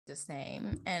the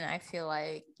same, and I feel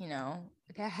like, you know,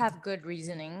 they have good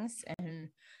reasonings, and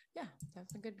yeah,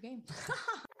 that's a good game.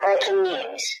 Breaking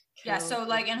news. Yeah, so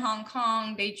like in Hong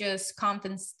Kong, they just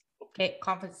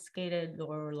confiscated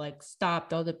or like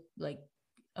stopped all the like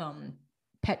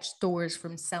pet stores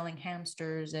from selling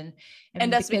hamsters, and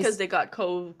that's because they got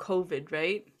COVID,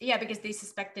 right? Yeah, because they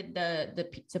suspected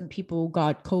some people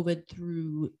got COVID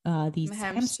through these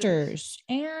hamsters.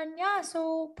 And yeah,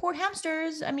 so poor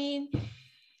hamsters. I mean,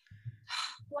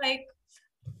 like,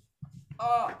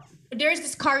 there's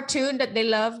this cartoon that they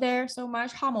love there so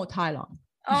much, Hamo Thailand.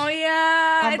 Oh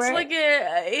yeah, it's like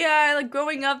like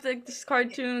growing up, like this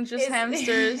cartoon, just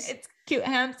hamsters. It's cute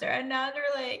hamster, and now they're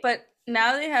like, but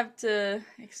now they have to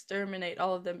exterminate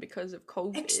all of them because of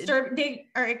COVID. They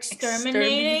are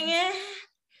exterminating it.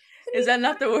 Is that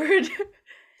not the word?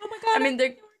 Oh my god! I mean,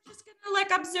 they're just gonna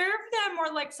like observe them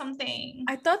or like something.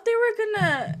 I thought they were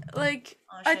gonna like.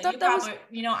 I thought that was.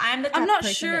 You know, I'm not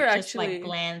person sure that just actually. Like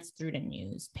glance through the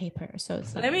newspaper, so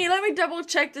it's like. Let me double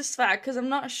check this fact because I'm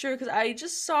not sure, because I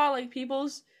just saw like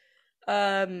people's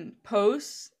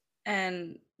posts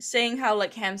and saying how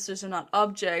like hamsters are not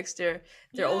objects, they're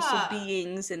also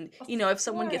beings, and you know, if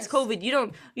someone gets COVID,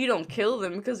 you don't kill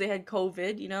them because they had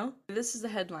COVID, you know. This is the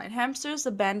headline: hamsters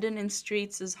abandoned in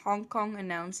streets as Hong Kong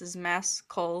announces mass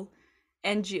cull,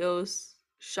 NGOs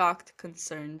shocked,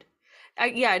 concerned.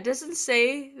 It doesn't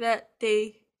say that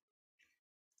they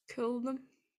killed them.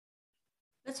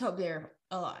 Let's hope they're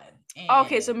alive.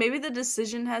 Okay, so maybe the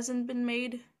decision hasn't been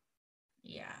made.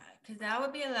 Yeah, because that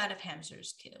would be a lot of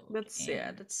hamsters killed.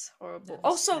 That's horrible.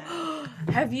 Also,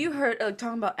 have you heard,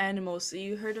 talking about animals, so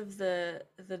you heard of the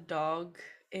dog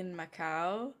in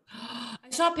Macau? I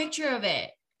saw a picture of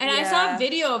it, and I saw a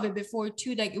video of it before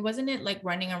too. Like, wasn't it like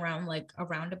running around like a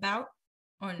roundabout?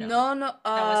 Or no?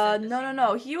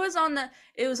 No. He was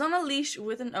it was on a leash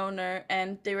with an owner,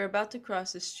 and they were about to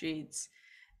cross the streets,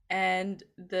 and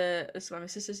that's what my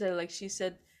sister said. Like, she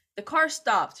said the car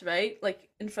stopped right, like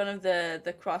in front of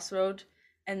the crossroad,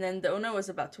 and then the owner was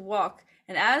about to walk,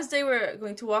 and as they were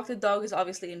going to walk, the dog is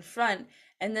obviously in front,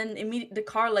 and then the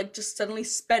car like just suddenly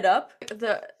sped up.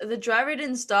 The driver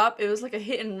didn't stop. It was like a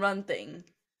hit and run thing,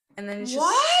 and then it's just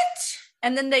what?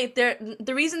 And then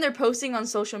the reason they're posting on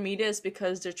social media is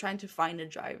because they're trying to find a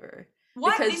driver.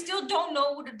 What? They still don't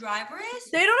know who the driver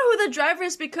is? They don't know who the driver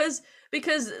is because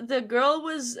the girl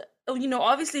was, you know,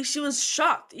 obviously she was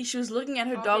shocked. She was looking at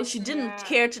her dog. She didn't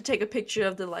care to take a picture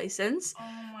of the license. Oh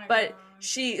my god.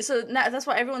 So that's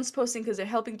why everyone's posting, because they're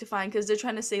helping to find, because they're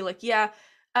trying to say like, yeah,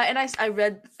 and I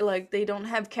read like they don't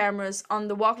have cameras on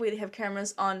the walkway. They have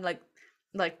cameras on like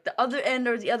the other end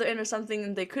or something,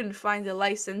 and they couldn't find the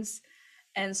license.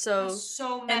 And so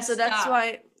that's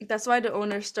why the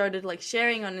owner started like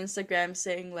sharing on Instagram,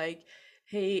 saying like,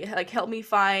 hey, like, help me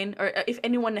find, or if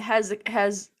anyone has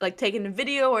like taken a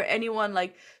video, or anyone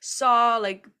like saw,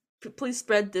 like please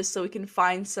spread this so we can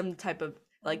find some type of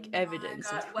like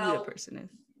evidence of who the person is.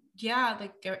 Yeah,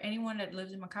 like, or anyone that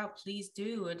lives in Macau, please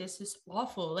do. This is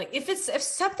awful. Like, if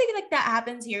something like that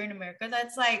happens here in America,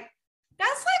 that's like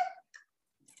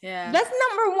yeah, that's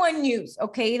number one news.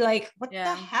 Okay, like, what the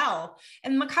hell?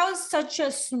 And Macau is such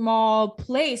a small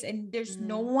place, and there's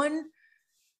no one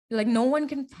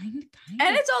can find the guy.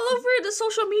 And it's all over the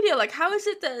social media. Like, how is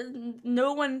it that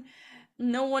no one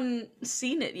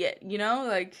seen it yet? You know,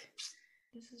 like,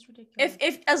 this is ridiculous.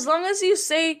 If as long as you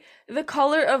say the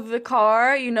color of the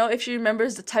car, you know, if she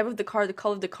remembers the type of the car, the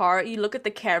color of the car, you look at the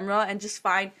camera and just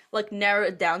narrow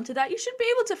it down to that, you should be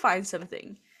able to find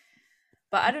something.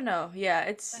 But I don't know. Yeah,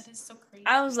 that is so crazy.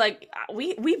 I was like,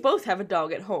 we both have a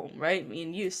dog at home, right? Me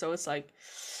and you. So it's like,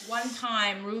 one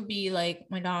time Ruby,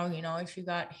 like my dog, you know, she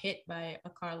got hit by a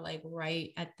car like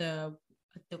right at the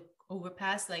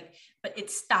overpass, like, but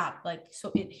it stopped, like,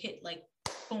 so it hit like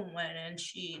boom, and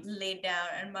she laid down,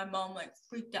 and my mom like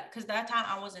freaked out because that time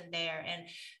I wasn't there, and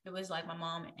it was like my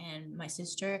mom and my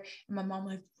sister, and my mom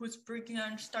like was freaking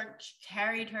out and she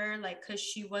carried her, like, because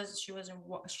she wasn't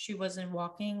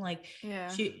walking, like,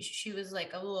 she was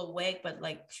like a little awake, but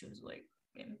like she was like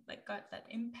got that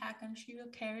impact, and she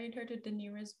carried her to the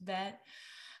nearest vet,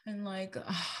 and like,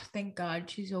 thank God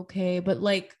she's okay. But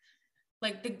like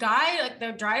the guy, like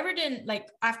the driver didn't, like,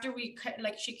 after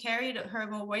she carried her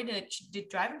away, the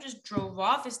driver just drove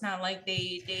off. It's not like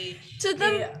they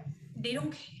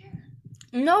don't care.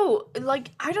 No,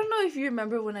 like, I don't know if you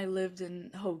remember when I lived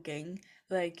in Hogang,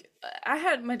 like, I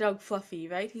had my dog Fluffy,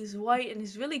 right? He's white and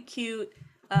he's really cute,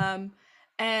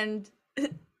 and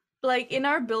like, in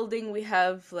our building we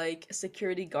have like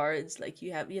security guards, like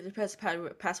you have to press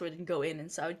password and go in,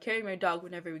 and so I would carry my dog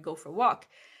whenever we go for a walk.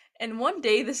 And one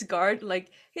day this guard,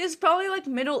 like, he's probably like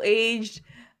middle-aged,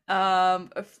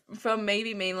 from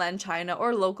maybe mainland China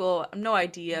or local, no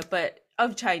idea, but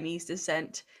of Chinese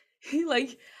descent. He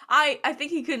like I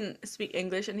think he couldn't speak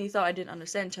English and he thought I didn't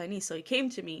understand Chinese, so he came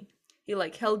to me. He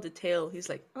like held the tail. He's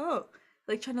like, "Oh,"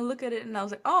 like trying to look at it, and I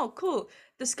was like, "Oh, cool.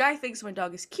 This guy thinks my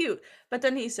dog is cute." But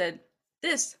then he said,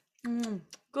 "This,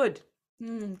 good,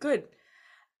 good."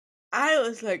 I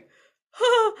was like,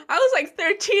 I was like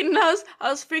 13 and I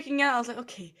was freaking out. I was like,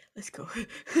 okay, let's go.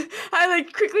 I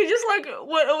like quickly just like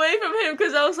went away from him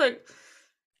because I was like,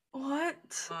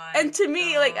 what? My And to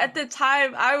me, like God. at the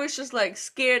time, I was just like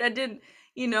scared. I didn't,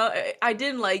 I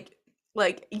didn't like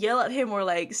yell at him or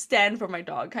like stand for my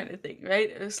dog kind of thing, right?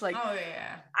 It was like Oh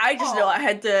yeah. I just know I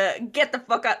had to get the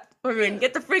fuck out. I mean,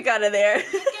 get the freak out of there. I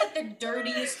get the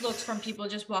dirtiest looks from people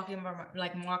just walking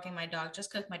walking my dog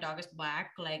just because my dog is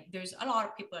black. Like there's a lot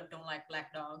of people that don't like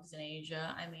black dogs in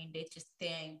Asia. I mean, they just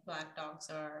think black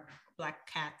dogs are black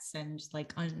cats and just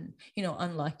like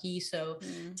unlucky. So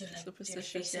their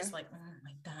faces like, oh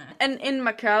my God. And in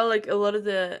Macau, like a lot of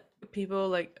the people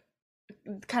like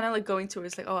kind of like going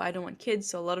towards like, oh, I don't want kids,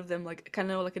 so a lot of them like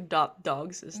kind of like adopt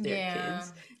dogs as their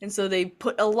kids, and so they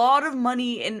put a lot of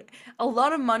money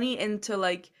into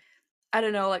like, I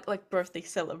don't know, like birthday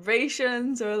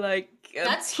celebrations or like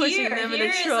That's pushing here. them in Here a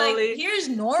is trolley. like here's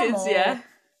normal. Yeah,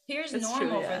 Here's that's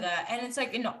normal true, for yeah. that. And it's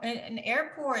like in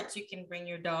airports you can bring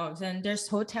your dogs and there's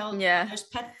Yeah. there's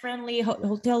pet friendly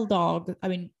hotel dog. I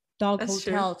mean dog That's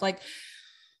hotels. true. Like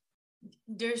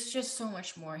there's just so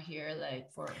much more here,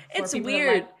 like for It's people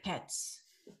weird. that like pets.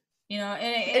 In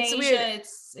It's Asia, weird.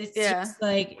 it's Yeah. just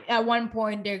like at one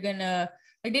point they're gonna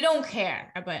like they don't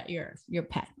care about your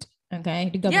pet.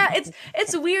 Okay. Yeah,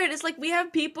 it's weird. It's like we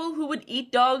have people who would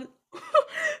eat dogs.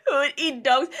 Who would eat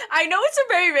dogs? I know it's a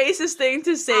very racist thing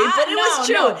to say, but it was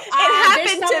true. No. It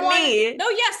happened to me. No,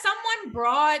 yeah, someone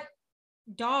brought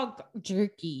dog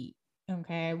jerky,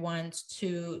 okay, once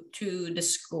to the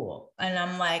school, and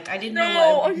I'm like, I didn't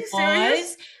know what it was.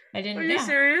 Serious? I didn't. Are you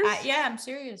serious? Yeah, I'm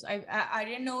serious. I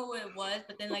didn't know what it was,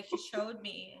 but then like she showed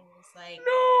me, and it's like,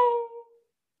 No.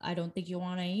 I don't think you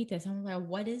want to eat this. I'm like,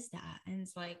 what is that? And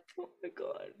it's like, oh my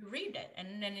God, you read it,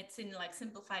 and then it's in like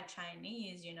simplified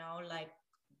Chinese, like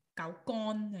gao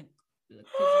gong, like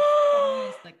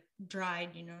it's like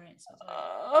dried, right? So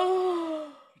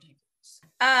it's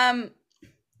like,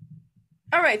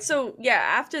 all right, so yeah,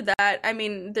 after that, I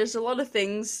mean, there's a lot of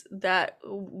things that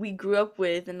we grew up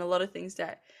with and a lot of things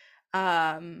that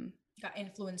got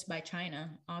influenced by China,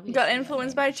 obviously. Got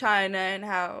influenced by China and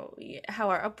how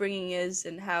our upbringing is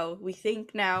and how we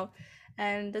think now.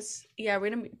 And that's, yeah,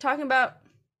 we're gonna be talking about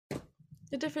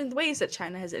the different ways that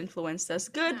China has influenced us,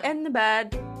 good and the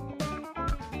bad.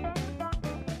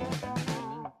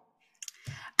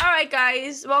 All right,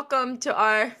 guys, welcome to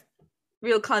our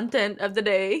real content of the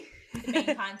day. The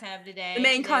main content of the day. The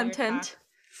main content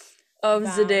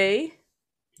of the day.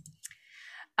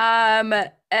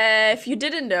 If you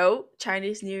didn't know,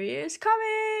 Chinese New Year is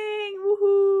coming.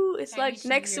 Woohoo! It's Chinese like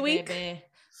next week. Baby.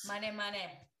 Money.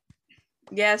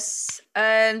 Yes,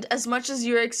 and as much as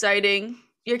you're excited.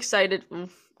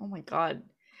 Oh my God!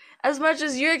 As much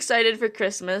as you're excited for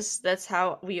Christmas, that's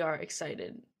how we are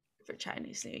excited for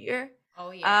Chinese New Year.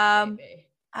 Oh yeah, baby.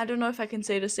 I don't know if I can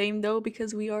say the same though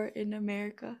because we are in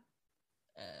America.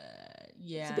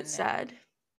 Yeah, it's a bit sad.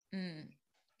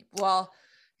 Well,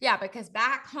 yeah, because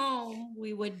back home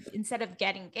we would, instead of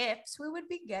getting gifts, we would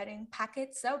be getting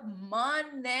packets of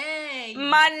money.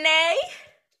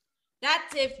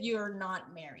 That's if you're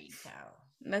not married, though.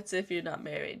 That's if you're not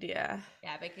married, yeah.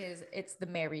 Yeah, because it's the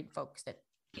married folks that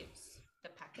gives the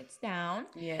packets down.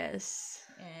 Yes.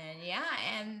 And yeah,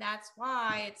 and that's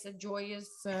why it's a joyous,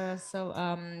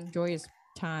 joyous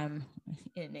time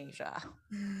in Asia.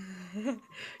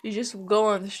 You just go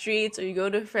on the streets or you go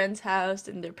to a friend's house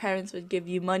and their parents would give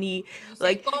you money.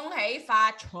 Like, 恭喜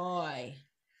發財.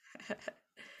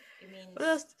 It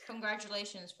means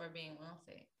congratulations for being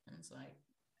wealthy. And it's like,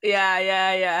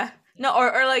 yeah. No,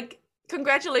 or like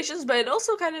congratulations, but it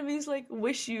also kind of means like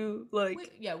wish you like wish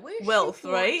wealth,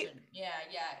 you right? Yeah.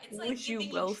 It's like wish giving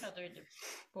you wealth. each other the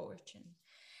fortune.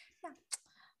 Yeah,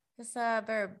 it's a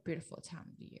very beautiful time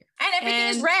of the year, and everything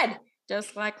is red,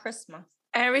 just like Christmas.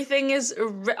 Everything is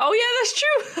red. Oh yeah, that's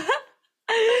true.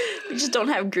 We just don't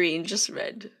have green, just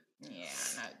red. Yeah,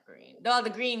 not green. No, the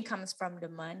green comes from the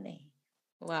money.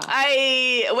 Wow.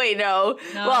 No.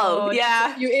 Well,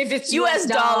 yeah. If it's US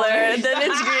dollar, then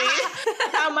it's green.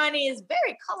 Our money is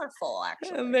very colorful,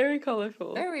 actually. Very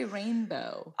colorful. Very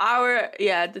rainbow. Our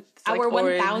our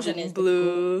 1,000 is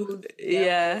blue. Gold,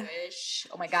 yeah.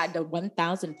 Oh my God, the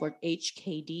 1,000 for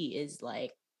HKD is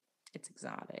like, it's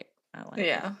exotic. I like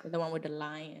it. The one with the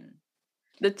lion.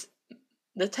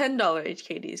 The $10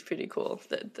 HKD is pretty cool.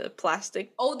 The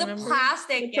plastic. Oh, the remember?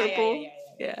 plastic. The purple.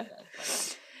 Yeah.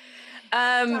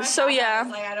 So yeah.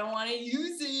 Like, I don't want to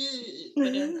use it,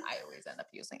 but then I always end up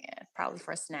using it, probably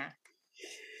for a snack.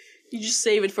 You just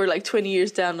save it for like 20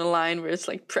 years down the line where it's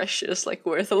like precious, like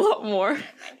worth a lot more. Oh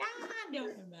my god,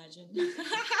 don't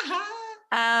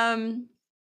imagine.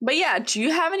 But yeah, do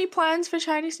you have any plans for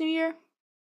Chinese New Year?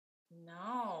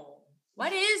 No.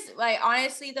 What is, like,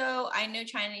 honestly though, I know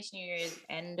Chinese New Year is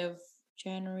end of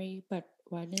January, but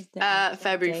when is the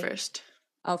February day? 1st.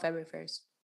 Oh, February 1st.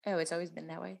 Oh, it's always been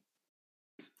that way.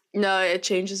 No, it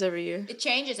changes every year. It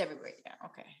changes every year. Yeah,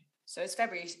 okay. So it's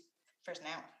February 1st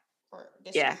now. For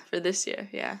this Yeah, year. for this year,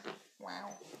 yeah. Wow.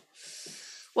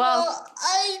 Well,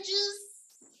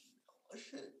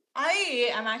 I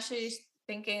am actually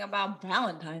thinking about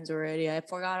Valentine's already. I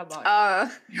forgot about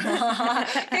it.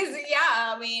 Because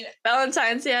yeah, I mean,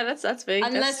 Valentine's, yeah, that's big.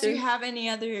 Unless you have any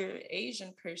other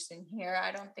Asian person here,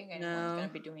 I don't think anyone's gonna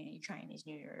No. be doing any Chinese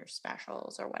New Year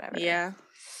specials or whatever. Yeah,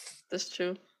 that's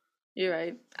true. You're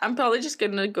right. I'm probably just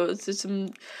gonna go to some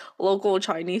local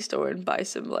Chinese store and buy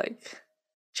some like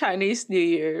Chinese New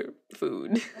Year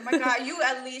food. Oh my god, you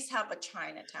at least have a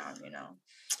Chinatown, you know.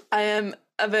 I am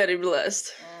very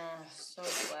blessed. Oh, so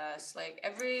blessed. Like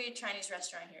every Chinese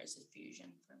restaurant here is a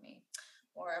fusion for me,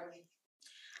 or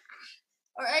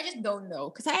I just don't know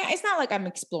because it's not like I'm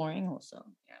exploring. Also,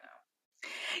 you know.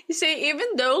 You see,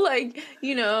 even though like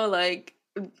like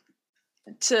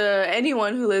to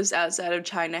anyone who lives outside of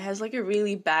China has like a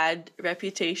really bad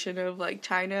reputation of like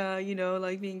China,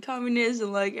 like being communist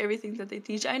and like everything that they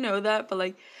teach. I know that, but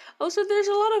like also there's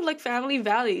a lot of like family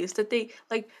values that they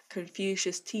like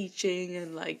Confucius teaching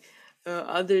and like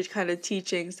other kind of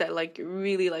teachings that like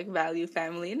really like value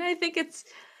family. And I think it's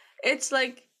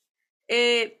like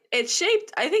it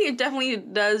shaped. I think it definitely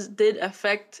did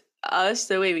affect us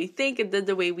the way we think. It did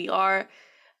the way we are.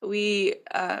 We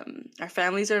our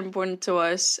families are important to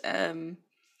us,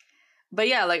 but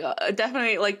yeah, like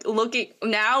definitely like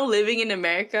living in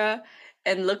America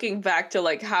and looking back to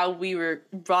like how we were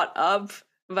brought up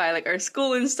by like our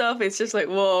school and stuff, it's just like,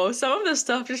 whoa, some of the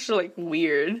stuff is just like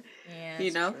weird. Yeah,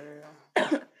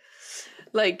 true.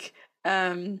 Like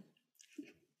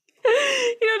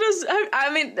those,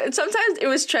 I mean, sometimes it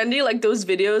was trendy, like those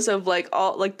videos of like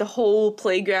all like the whole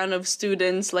playground of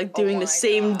students like doing the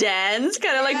same dance,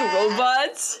 kind of like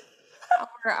robots.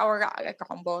 Our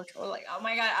combo, like, oh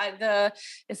my god,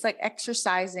 it's like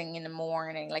exercising in the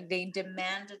morning. Like they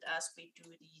demanded us we do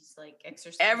these like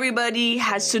exercises. Everybody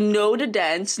has to know the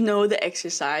dance, know the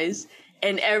exercise,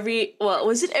 and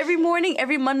was it every morning,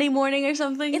 every Monday morning or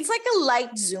something? It's like a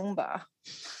light Zumba.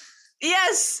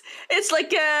 Yes, it's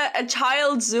like a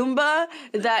child Zumba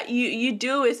that you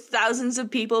do with thousands of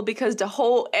people because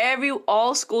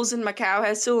all schools in Macau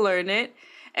has to learn it,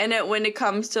 and then when it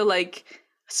comes to like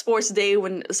sports day,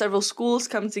 when several schools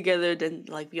come together, then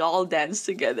like we all dance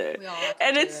together,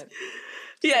 and it's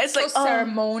like so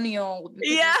ceremonial.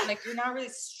 Yeah, like you're not really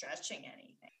stretching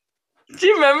anything. Do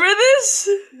you remember this?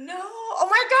 No. Oh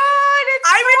my god!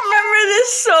 I remember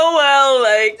this so well.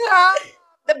 Like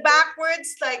the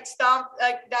backwards like stomp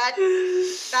like that.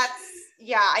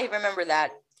 I remember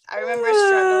that. I remember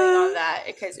struggling on that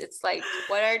because it's like,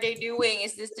 what are they doing?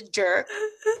 Is this the jerk?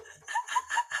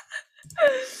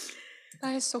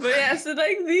 That is so funny. But yeah, so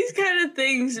like these kind of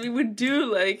things we would do,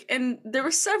 like, and there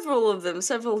were several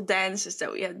dances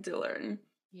that we had to learn.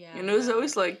 Yeah. And it was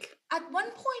always like, at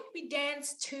one point we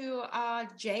danced to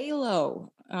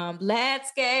J-Lo.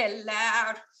 Let's get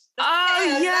loud.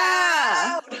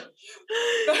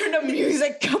 Go to the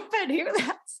music company.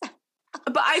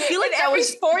 But I feel like that was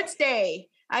sports day.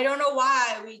 I don't know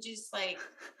why we just like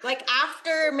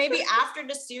after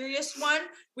the serious one,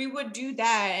 we would do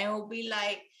that, and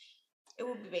it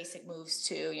would be basic moves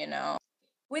too, you know.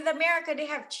 With America, they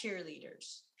have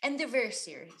cheerleaders, and they're very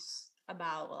serious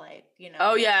about like, you know.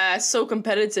 Oh yeah, so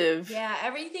competitive. Yeah,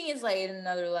 everything is like at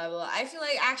another level. I feel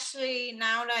like actually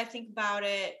now that I think about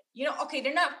it, you know, okay,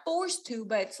 they're not forced to,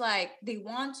 but it's like they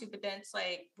want to, but then it's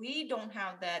like we don't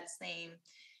have that same,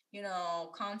 you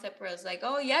know, concept where it's like,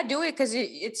 oh yeah, do it because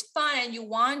it's fun and you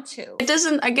want to. It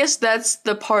doesn't. I guess that's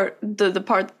the part. The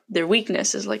part their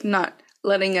weakness is like not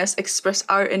letting us express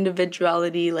our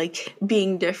individuality, like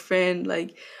being different,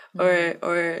 like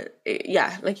or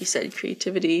yeah, like you said,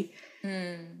 creativity.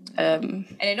 And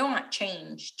I don't want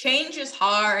change. Change is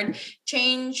hard.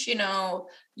 Change, you know,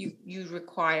 you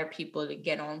require people to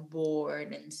get on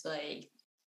board, and it's like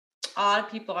a lot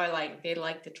of people are like they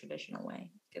like the traditional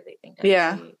way because they think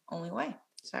that's the only way.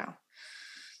 So,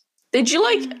 did you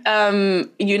like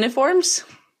uniforms?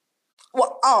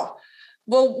 Well,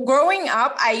 Well, growing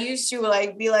up, I used to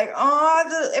like be like,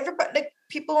 oh, everybody, like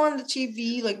people on the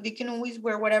TV, like they can always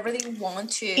wear whatever they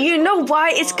want to. You know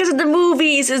why? It's because of the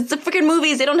movies. It's the freaking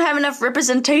movies. They don't have enough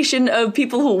representation of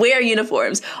people who wear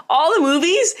uniforms. All the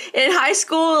movies in high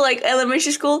school, like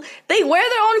elementary school, they wear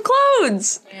their own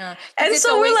clothes. Yeah, and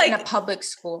so we're like in a public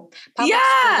school. Public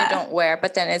school they don't wear,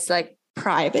 but then it's like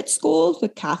private schools,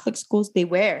 like Catholic schools, they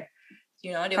wear.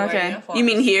 You know, they wear uniforms. You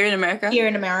mean here in America? Here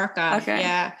in America, okay,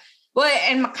 yeah. Well,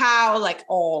 in Macau, like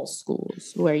all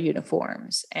schools wear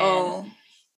uniforms, and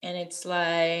it's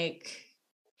like,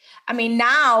 I mean,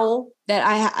 now that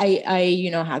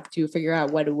I have to figure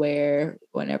out what to wear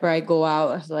whenever I go out,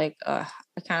 I was like, I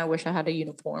kind of wish I had a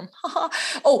uniform.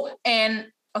 Oh, and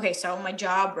okay, so my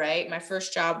job, right? My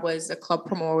first job was a club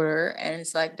promoter, and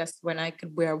it's like that's when I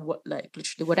could wear like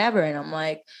literally whatever, and I'm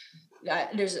like,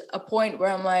 there's a point where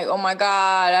I'm like, oh my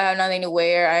God, I have nothing to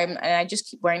wear. And I just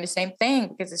keep wearing the same thing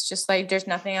because it's just like, there's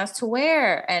nothing else to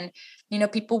wear. And,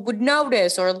 people would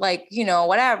notice or like,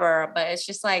 whatever, but it's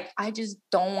just like, I just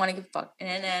don't want to give a fuck.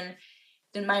 And then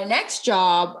my next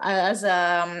job as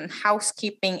a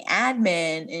housekeeping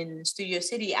admin in Studio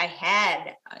City, I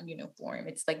had a uniform.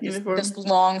 It's like this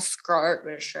long skirt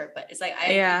with a shirt, but it's like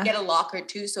I get a locker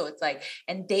too. So it's like,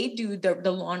 and they do the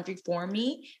laundry for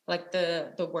me, like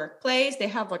the workplace. They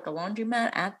have like a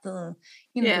laundromat at the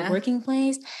the working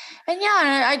place. And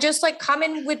I just like come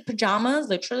in with pajamas,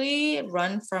 literally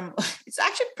run from. It's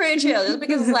actually pretty chill, just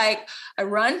because like I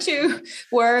run to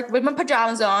work with my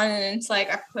pajamas on, and it's like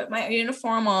I put my uniform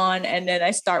on, and then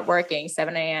I start working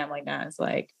 7 a.m. like that. It's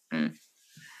like,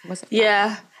 what's it?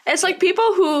 Yeah. It's like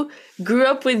people who grew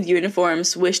up with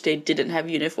uniforms wish they didn't have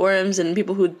uniforms, and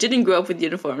people who didn't grow up with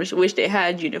uniforms wish they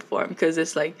had uniform, because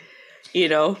it's like,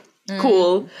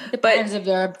 cool. Depends if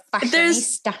they're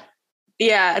fashionista.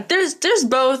 There's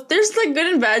both. There's like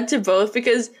good and bad to both,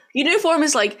 because uniform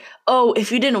is like, oh,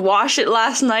 if you didn't wash it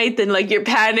last night, then like you're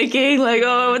panicking, like,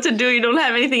 oh, what to do? You don't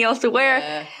have anything else to wear.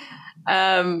 Yeah.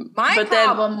 My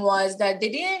problem was that they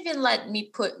didn't even let me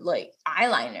put like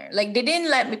eyeliner. Like they didn't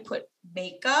let me put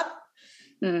makeup.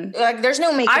 Like there's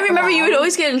no makeup. I remember you would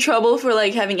always get in trouble for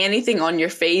like having anything on your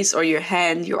face or your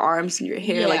hand, your arms, and your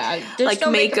hair, like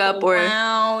no makeup or.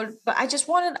 But I just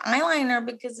wanted eyeliner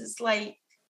because it's like,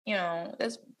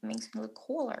 this makes me look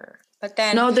cooler. But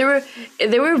then no, they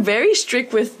were very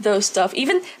strict with those stuff.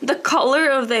 Even the color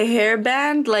of the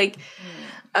hairband, like.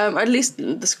 At least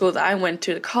the school that I went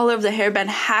to, the color of the hairband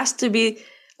has to be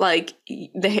like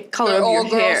the color of your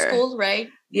hair. All-girl school, right?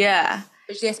 Yeah.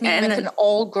 Which means it's an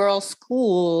all-girl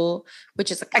school,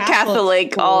 which is a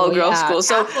Catholic all-girl school.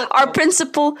 So our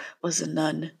principal was a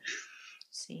nun.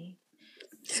 See.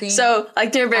 So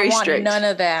like they're very strict. None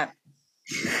of that.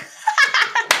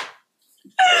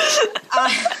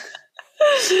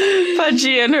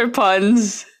 Punchy and her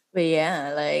puns. But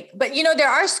there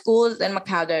are schools in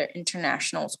Macau that are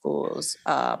international schools,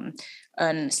 and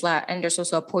there's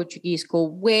also a Portuguese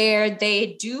school where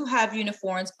they do have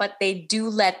uniforms, but they do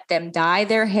let them dye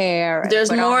their hair.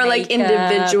 There's more like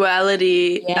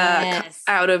individuality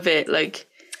out of it, like,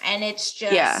 and it's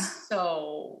just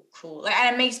so cool. Like,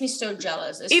 and it makes me so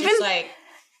jealous. It's just like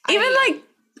even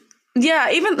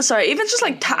just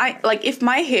like like if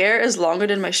my hair is longer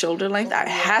than my shoulder length, it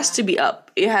has to be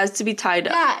up. It has to be tied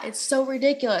up. Yeah, it's so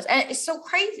ridiculous. And it's so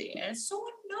crazy. And it's so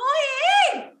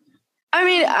annoying. I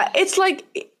mean, it's like,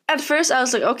 at first I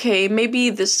was like, okay, maybe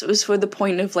this was for the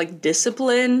point of like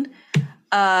discipline,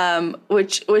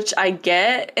 which I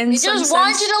get in some sense. They just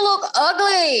want you to look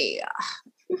ugly.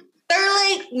 They're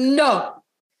like, no.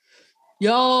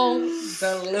 Yo,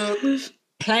 the look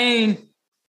plain.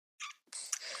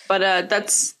 But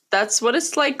that's what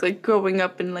it's like growing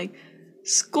up in like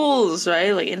schools,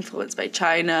 right? Like influenced by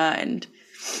China, and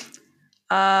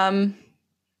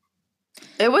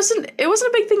it wasn't a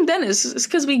big thing then. It's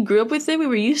because we grew up with it, we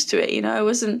were used to it, we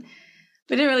didn't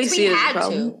really see it as a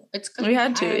problem. It's because we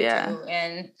had to,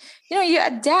 and you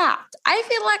adapt. I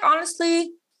feel like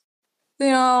honestly,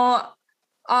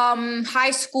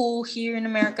 high school here in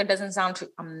America doesn't sound too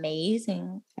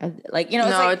amazing. Like, no,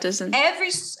 like it doesn't.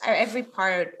 Every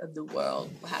part of the world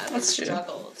has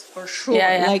struggles for sure.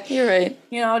 Yeah, like you're right.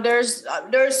 There's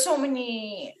so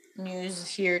many news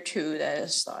here too that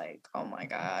is like, oh my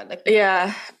God, like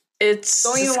it's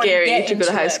scary to go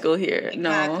to high school here.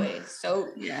 Exactly. No, so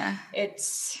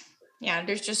it's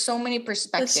there's just so many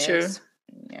perspectives. That's true.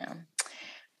 Yeah,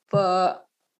 but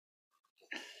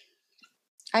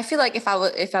I feel like if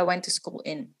I went to school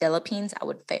in Philippines, I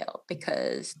would fail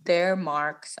because their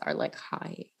marks are like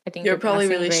high. I think you're probably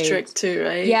really strict too,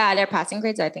 right? Yeah, their passing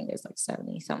grades, I think there's like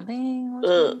 70 something.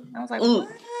 I was like, what?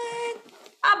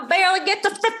 I barely get to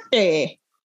 50.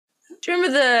 Do you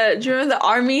remember the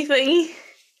army thing?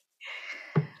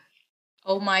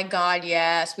 Oh my God,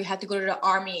 yes. We had to go to the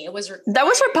army. It was required. That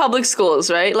was for public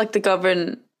schools, right? Like the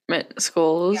government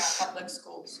schools. Yeah, public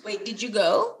schools. Wait, did you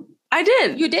go? I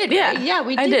did. You did, yeah. right? Yeah,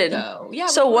 we I did did. go. Yeah.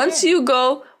 So once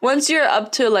you're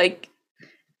up to like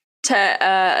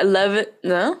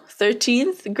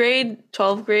 13th grade,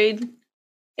 12th grade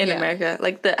in America,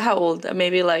 like how old?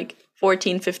 Maybe like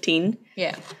 14, 15.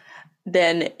 Yeah.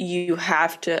 Then you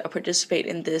have to participate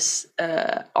in this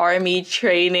army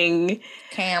training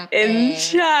camp in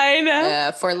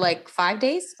China for like 5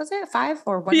 days. Was it 5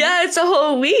 or 1? Yeah, it's a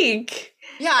whole week.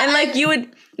 Yeah, and like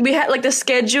we had like the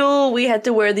schedule. We had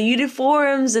to wear the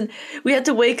uniforms, and we had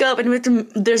to wake up, and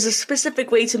there's a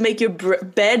specific way to make your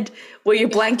bed where your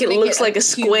blanket looks like a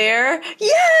square.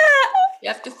 Yeah. You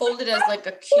have to fold it as like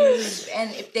a cube, and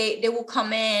if they will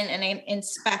come in and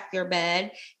inspect your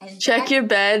bed and check your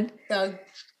bed. The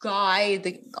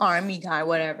army guy,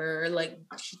 whatever, like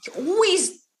he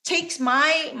always takes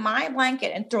my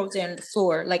blanket and throws it on the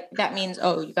floor. Like that means,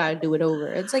 oh, you gotta do it over.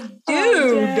 It's like,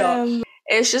 dude.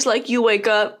 It's just like you wake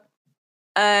up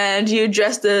and you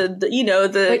dress the green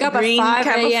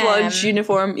camouflage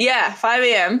uniform. Yeah, 5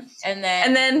 a.m. And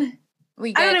then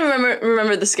I don't even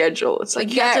remember the schedule. It's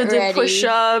like you have to do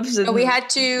push-ups. And we had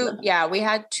to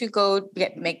go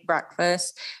make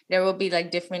breakfast. There will be like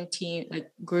different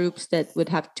groups that would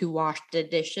have to wash the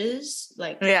dishes.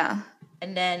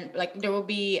 And then like there will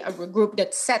be a group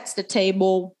that sets the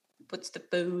table, puts the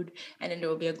food, and then there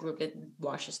will be a group that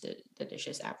washes the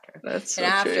dishes after. That's so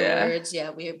afterwards,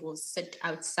 true, we will sit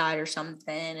outside or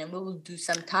something, and we will do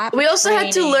some type. We also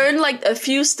had to learn like a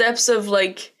few steps of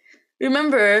like,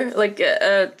 remember like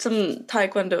some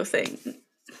taekwondo thing,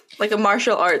 like a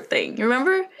martial art thing. You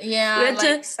remember? Yeah, we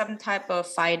had some type of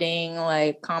fighting,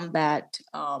 like combat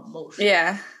motion.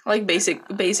 Yeah, like basic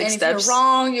and steps. If you're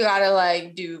wrong, you gotta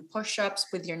like do push-ups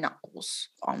with your knuckles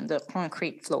on the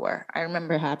concrete floor. I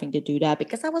remember having to do that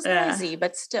because I was lazy,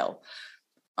 but still.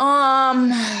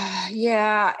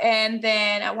 Yeah, and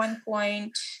then at one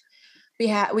point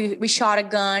we shot a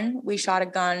gun. We shot a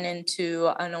gun into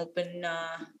an open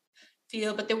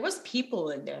field, but there was people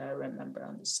in there. I remember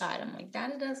on the side. I'm like,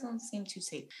 that doesn't seem too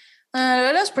safe.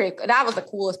 That's pretty. That was the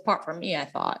coolest part for me. I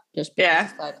thought just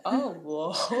like, oh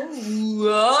whoa,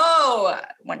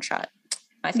 one shot.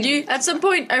 At some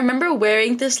point, I remember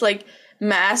wearing this like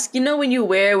mask. You know when you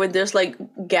wear when there's like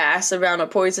gas around, a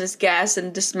poisonous gas,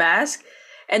 and this mask,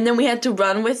 and then we had to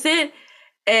run with it.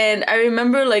 And I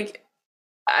remember like,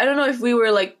 I don't know if we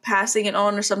were like passing it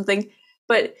on or something,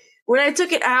 but when I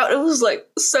took it out, it was like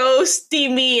so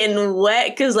steamy and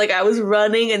wet because like I was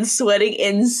running and sweating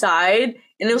inside,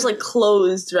 and it was like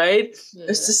closed, right? Yeah. It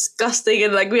was disgusting,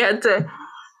 and like we had to.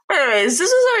 Anyways, this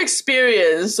was our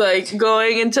experience, like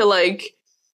going into like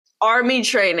army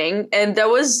training, and that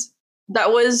was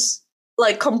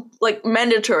like like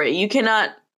mandatory.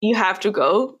 You have to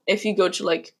go if you go to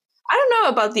like, I don't know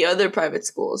about the other private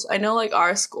schools. I know like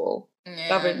our school,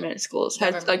 government schools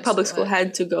had like public school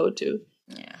had to go to.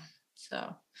 Yeah.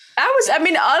 So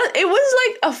it was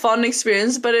like a fun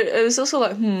experience, but it was also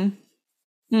like,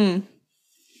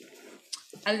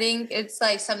 I think it's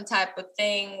like some type of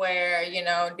thing where,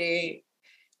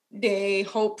 they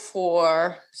hope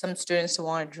for some students to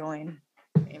want to join.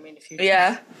 Maybe in the future.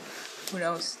 Yeah. Who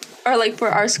knows? Or like for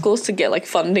our schools to get like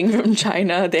funding from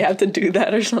China, they have to do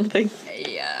that or something.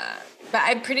 Yeah. But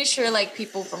I'm pretty sure like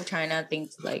people from China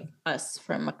think like us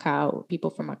from Macau, people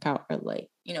from Macau are like,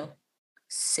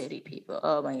 city people.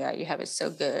 Oh my God, you have it so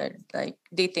good. Like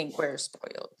they think we're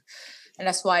spoiled, and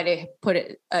that's why they put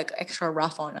it like extra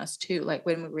rough on us too. Like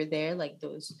when we were there, like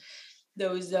those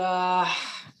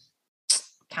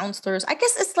counselors. I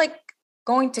guess it's like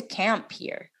going to camp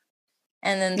here,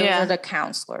 and then those are the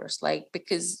counselors. Like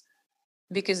because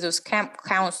those camp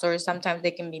counselors sometimes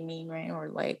they can be mean, right? Or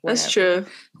like whatever. That's true.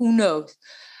 Who knows?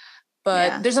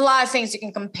 But there's a lot of things you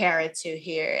can compare it to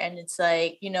here. And it's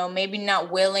like, maybe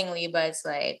not willingly, but it's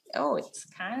like, oh, it's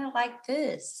kind of like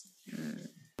this.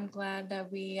 I'm glad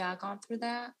that we gone through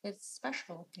that. It's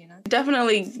special,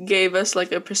 Definitely gave us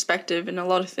like a perspective in a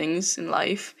lot of things in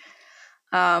life.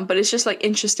 But it's just like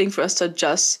interesting for us to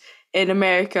adjust in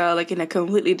America, like in a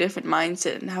completely different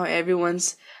mindset, and how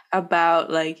everyone's about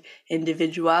like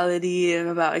individuality and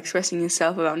about expressing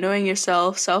yourself, about knowing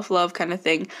yourself, self-love kind of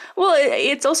thing. Well,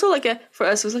 it's also like for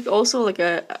us, it's like also like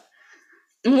a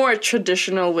more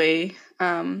traditional way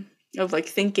of like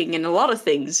thinking in a lot of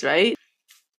things, right?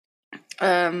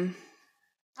 I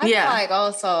feel like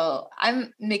also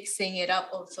I'm mixing it up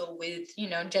also with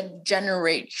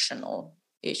generational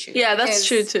issues. Yeah, that's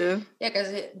true too. Yeah,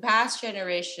 because past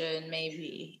generation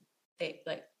maybe they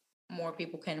like more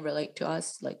people can relate to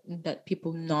us, like that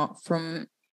people not from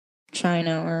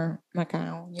China or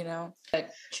Macau, you know.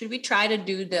 But should we try to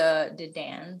do the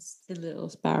dance, the little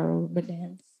sparrow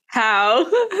dance? How?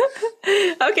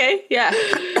 Okay, yeah.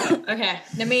 Okay,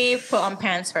 let me put on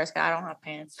pants first, 'cause I don't have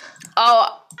pants. Oh.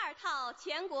 二套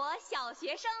全国小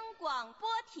学生广播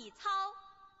体操，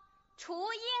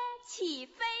雏鹰起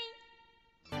飞。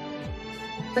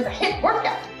 It's like a hit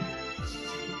workout.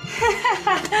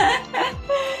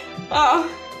 Oh.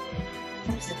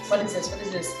 What is this? What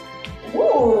is this?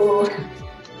 Ooh.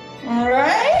 All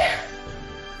right.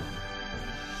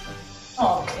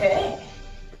 Okay.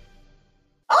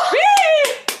 Oh.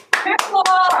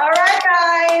 All right,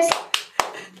 guys.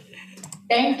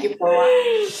 Thank you for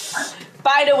watching.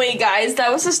 By the way, guys,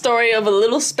 that was the story of a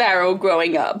little sparrow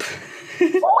growing up. Oh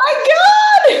my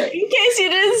God! In case you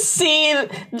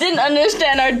didn't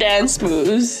understand our dance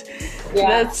moves.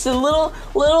 Yeah. That's a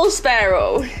little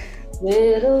sparrow.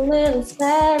 Little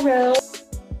sparrow.